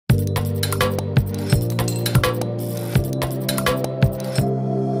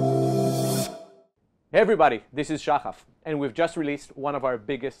Hey everybody, this is Shahaf, and we've just released one of our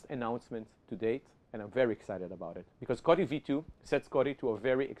biggest announcements to date, and I'm very excited about it because COTI V2 sets COTI to a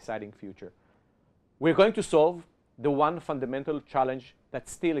very exciting future. We're going to solve the one fundamental challenge that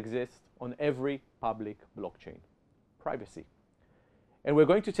still exists on every public blockchain: privacy. And we're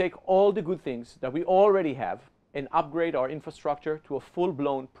going to take all the good things that we already have and upgrade our infrastructure to a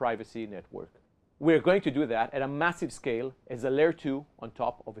full-blown privacy network. We're going to do that at a massive scale as a layer 2 on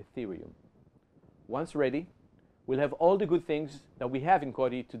top of Ethereum. Once ready, we'll have all the good things that we have in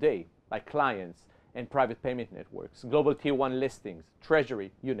COTI today, like clients and private payment networks, global tier 1 listings,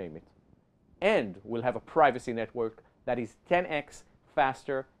 treasury, you name it. And we'll have a privacy network that is 10x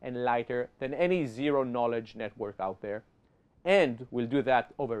faster and lighter than any zero-knowledge network out there. And we'll do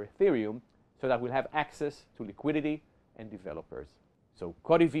that over Ethereum so that we'll have access to liquidity and developers. So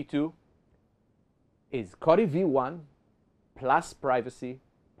COTI V2 is COTI V1 plus privacy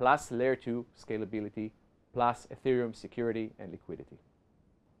plus layer 2 scalability, plus Ethereum security and liquidity.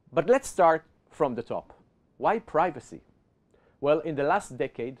 But let's start from the top. Why privacy? Well, in the last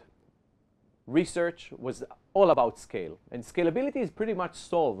decade, research was all about scale. And scalability is pretty much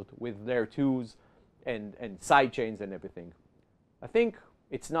solved with layer 2s and sidechains and everything. I think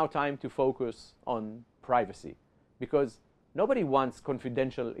it's now time to focus on privacy, because nobody wants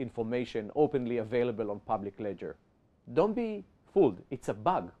confidential information openly available on public ledger. Don't be fooled. It's a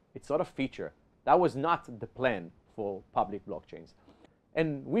bug. It's not a feature. That was not the plan for public blockchains.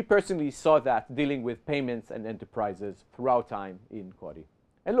 And we personally saw that dealing with payments and enterprises throughout time in COTI.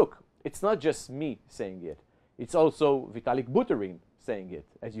 And look, it's not just me saying it. It's also Vitalik Buterin saying it,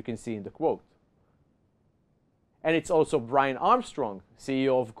 as you can see in the quote. And it's also Brian Armstrong,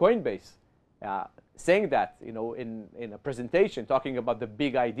 CEO of Coinbase, saying that, in a presentation talking about the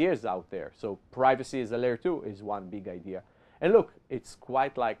big ideas out there. So privacy as a layer 2 is one big idea. And look, it's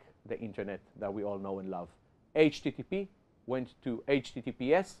quite like the internet that we all know and love. HTTP went to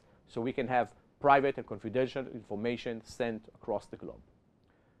HTTPS, so we can have private and confidential information sent across the globe.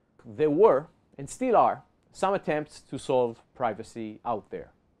 There were, and still are, some attempts to solve privacy out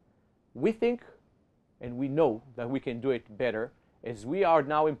there. We think, and we know that we can do it better, as we are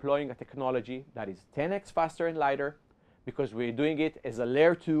now employing a technology that is 10x faster and lighter, because we're doing it as a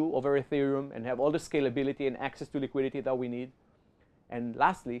layer 2 over Ethereum and have all the scalability and access to liquidity that we need. And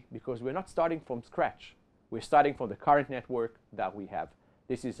lastly, because we're not starting from scratch. We're starting from the current network that we have.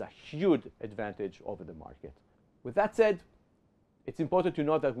 This is a huge advantage over the market. With that said, it's important to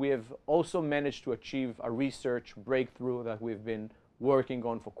note that we have also managed to achieve a research breakthrough that we've been working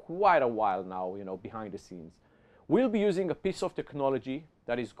on for quite a while now, behind the scenes. We'll be using a piece of technology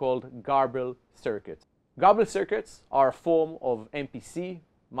that is called garbled circuits. Garbled circuits are a form of MPC,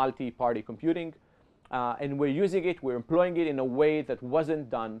 multi-party computing, and we're employing it in a way that wasn't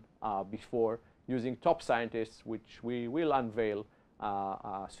done before, using top scientists, which we will unveil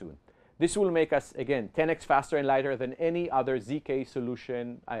soon. This will make us, again, 10x faster and lighter than any other ZK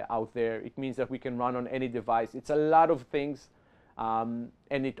solution out there. It means that we can run on any device. It's a lot of things, and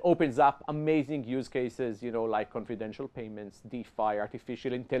it opens up amazing use cases, like confidential payments, DeFi,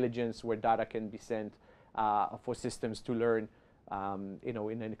 artificial intelligence, where data can be sent for systems to learn, in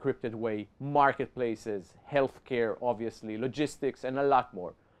an encrypted way, marketplaces, healthcare, obviously, logistics, and a lot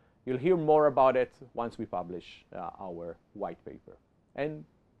more. You'll hear more about it once we publish our white paper. And,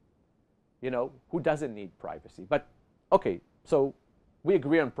 who doesn't need privacy? But, okay, so we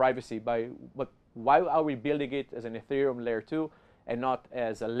agree on privacy, but why are we building it as an Ethereum layer 2 and not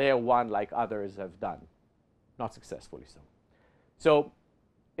as a layer 1 like others have done? Not successfully so. So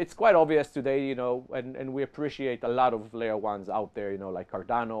it's quite obvious today, and we appreciate a lot of layer 1s out there, like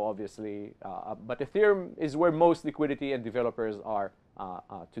Cardano, obviously. But Ethereum is where most liquidity and developers are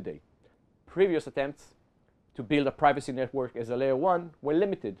today. Previous attempts to build a privacy network as a layer 1 were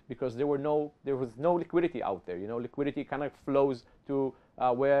limited because there was no liquidity out there. Liquidity kind of flows to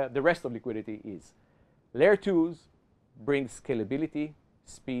where the rest of liquidity is. Layer 2s bring scalability,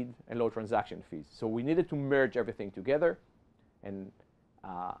 speed, and low transaction fees. So we needed to merge everything together. And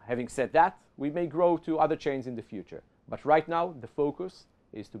having said that, we may grow to other chains in the future. But right now, the focus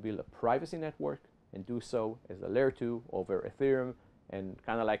is to build a privacy network and do so as a layer 2 over Ethereum and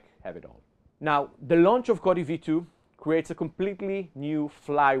kind of like have it all. Now, the launch of COTI V2 creates a completely new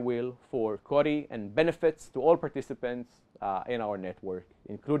flywheel for COTI and benefits to all participants in our network,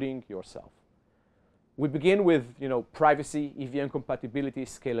 including yourself. We begin with privacy, EVM compatibility,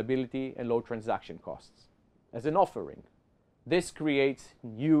 scalability, and low transaction costs as an offering. This creates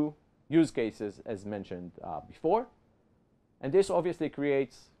new use cases, as mentioned before, and this obviously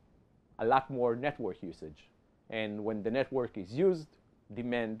creates a lot more network usage. And when the network is used,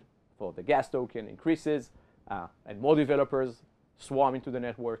 demand for the gas token increases, and more developers swarm into the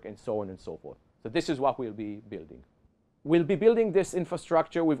network, and so on and so forth. So this is what we'll be building. We'll be building this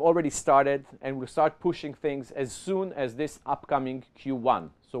infrastructure. We've already started, and we'll start pushing things as soon as this upcoming Q1.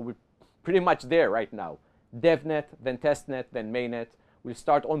 So we're pretty much there right now. DevNet, then testnet, then mainnet. We'll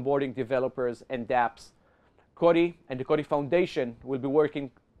start onboarding developers and dApps. COTI and the COTI Foundation will be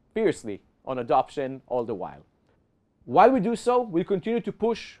working fiercely on adoption all the while. While we do so, we'll continue to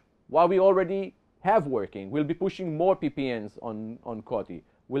push what we already have working. We'll be pushing more PPNs on COTI.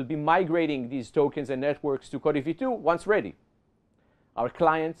 We'll be migrating these tokens and networks to COTI V2 once ready. Our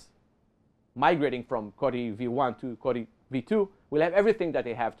clients migrating from COTI V1 to COTI V2 will have everything that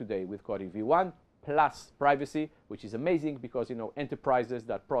they have today with COTI V1 plus privacy, which is amazing because enterprises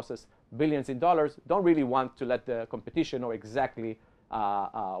that process billions in dollars don't really want to let the competition know exactly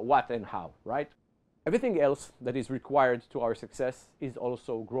what and how, right? Everything else that is required to our success is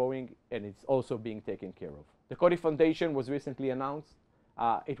also growing, and it's also being taken care of. The COTI Foundation was recently announced.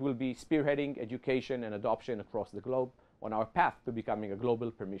 It will be spearheading education and adoption across the globe on our path to becoming a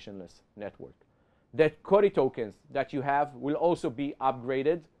global permissionless network. The COTI tokens that you have will also be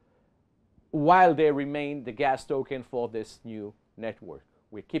upgraded while they remain the gas token for this new network.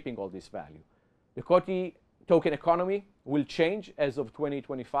 We're keeping all this value. The COTI token economy will change as of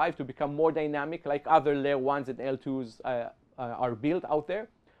 2025 to become more dynamic like other layer 1s and L2s are built out there,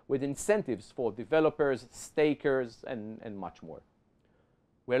 with incentives for developers, stakers, and much more.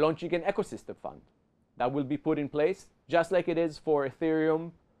 We're launching an ecosystem fund that will be put in place just like it is for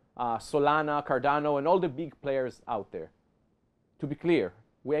Ethereum, Solana, Cardano, and all the big players out there. To be clear,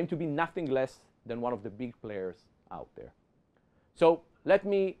 we aim to be nothing less than one of the big players out there. So let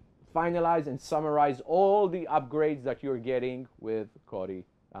me finalize and summarize all the upgrades that you're getting with COTI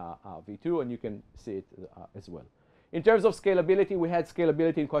V2, and you can see it as well. In terms of scalability, we had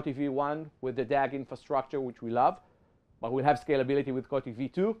scalability in COTI V1 with the DAG infrastructure, which we love, but we'll have scalability with COTI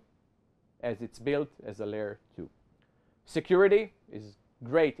V2 as it's built as a layer 2. Security is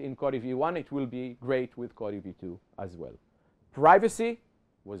great in COTI V1. It will be great with COTI V2 as well. Privacy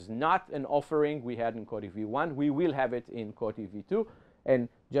was not an offering we had in COTI V1. We will have it in COTI V2. And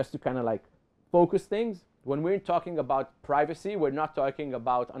just to kind of like focus things, when we're talking about privacy, we're not talking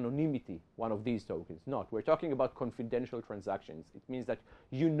about anonymity, one of these tokens. Not. We're talking about confidential transactions. It means that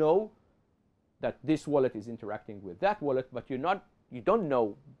you know that this wallet is interacting with that wallet, but you don't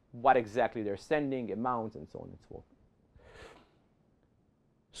know what exactly they're sending, amounts, and so on and so forth.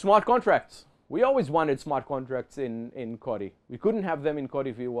 Smart contracts. We always wanted smart contracts in COTI. We couldn't have them in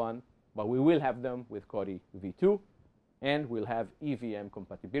COTI V1, but we will have them with COTI V2. And we'll have EVM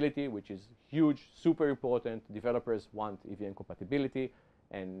compatibility, which is huge, super important. Developers want EVM compatibility,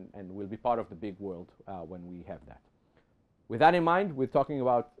 and will be part of the big world when we have that. With that in mind, we're talking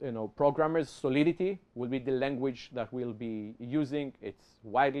about programmers. Solidity will be the language that we'll be using. It's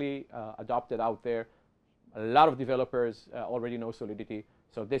widely adopted out there. A lot of developers already know Solidity.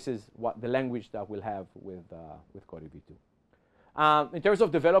 So this is what the language that we'll have with COTI V2. In terms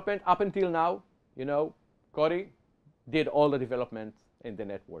of development, up until now, COTI did all the development in the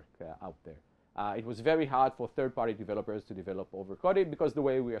network out there. It was very hard for third-party developers to develop over COTI because the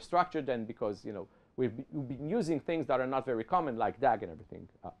way we are structured, and because we've been using things that are not very common like DAG and everything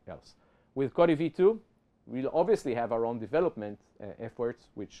else. With COTI V2, we'll obviously have our own development efforts,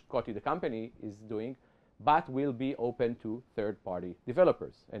 which COTI the company is doing, but we'll be open to third-party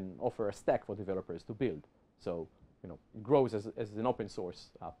developers and offer a stack for developers to build. So it grows as an open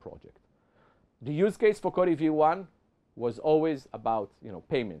source project. The use case for COTI V1 was always about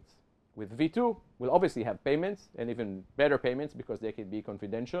payments. With V2, we'll obviously have payments, and even better payments because they can be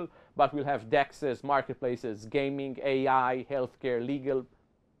confidential, but we'll have DEXs, marketplaces, gaming, AI, healthcare, legal,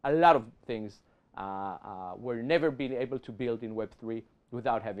 a lot of things we're never been able to build in Web3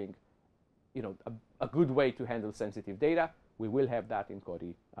 without having a good way to handle sensitive data. We will have that in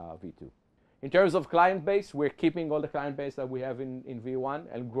COTI V2. In terms of client base, we're keeping all the client base that we have in V1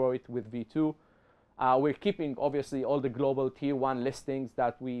 and grow it with V2. We're keeping, obviously, all the global tier 1 listings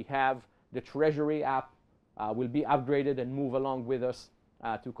that we have. The Treasury app will be upgraded and move along with us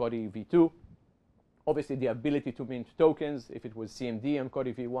to COTI V2. Obviously, the ability to mint tokens, if it was CMD on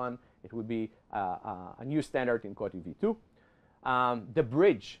COTI V1, it would be a new standard in COTI V2. The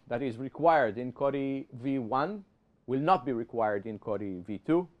bridge that is required in COTI V1 will not be required in COTI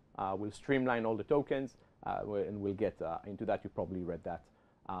V2. We'll streamline all the tokens, and we'll get into that. You probably read that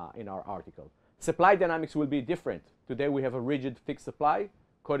in our article. Supply dynamics will be different. Today we have a rigid fixed supply.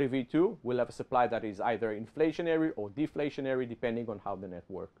 COTI V2 will have a supply that is either inflationary or deflationary, depending on how the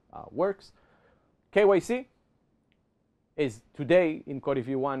network works. KYC, is today in COTI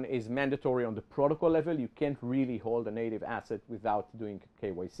V1 is mandatory on the protocol level. You can't really hold a native asset without doing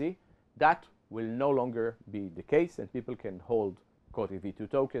KYC. That will no longer be the case, and people can hold COTI V2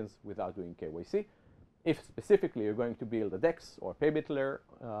 tokens without doing KYC. If specifically you're going to build a DEX or payment layer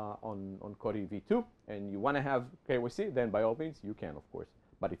on COTI V2 and you want to have KYC, then by all means you can, of course,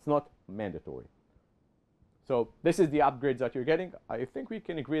 but it's not mandatory. So this is the upgrades that you're getting. I think we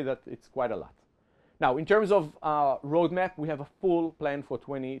can agree that it's quite a lot. Now, in terms of roadmap, we have a full plan for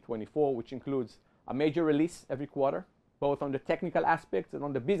 2024, which includes a major release every quarter, both on the technical aspects and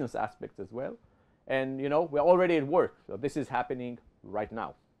on the business aspects as well. And, you know, we're already at work, so this is happening right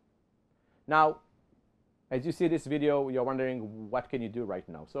now. Now, as you see this video, you're wondering, what can you do right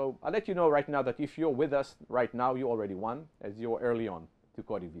now? So I'll let you know right now that if you're with us right now, you already won, as you're early on to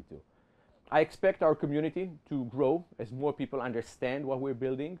COTI V2. I expect our community to grow as more people understand what we're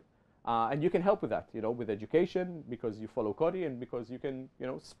building. And you can help with that, you know, with education, because you follow COTI and because you can, you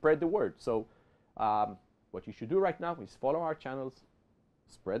know, spread the word. So what you should do right now is follow our channels,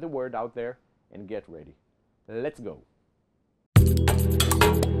 spread the word out there, and get ready. Let's go.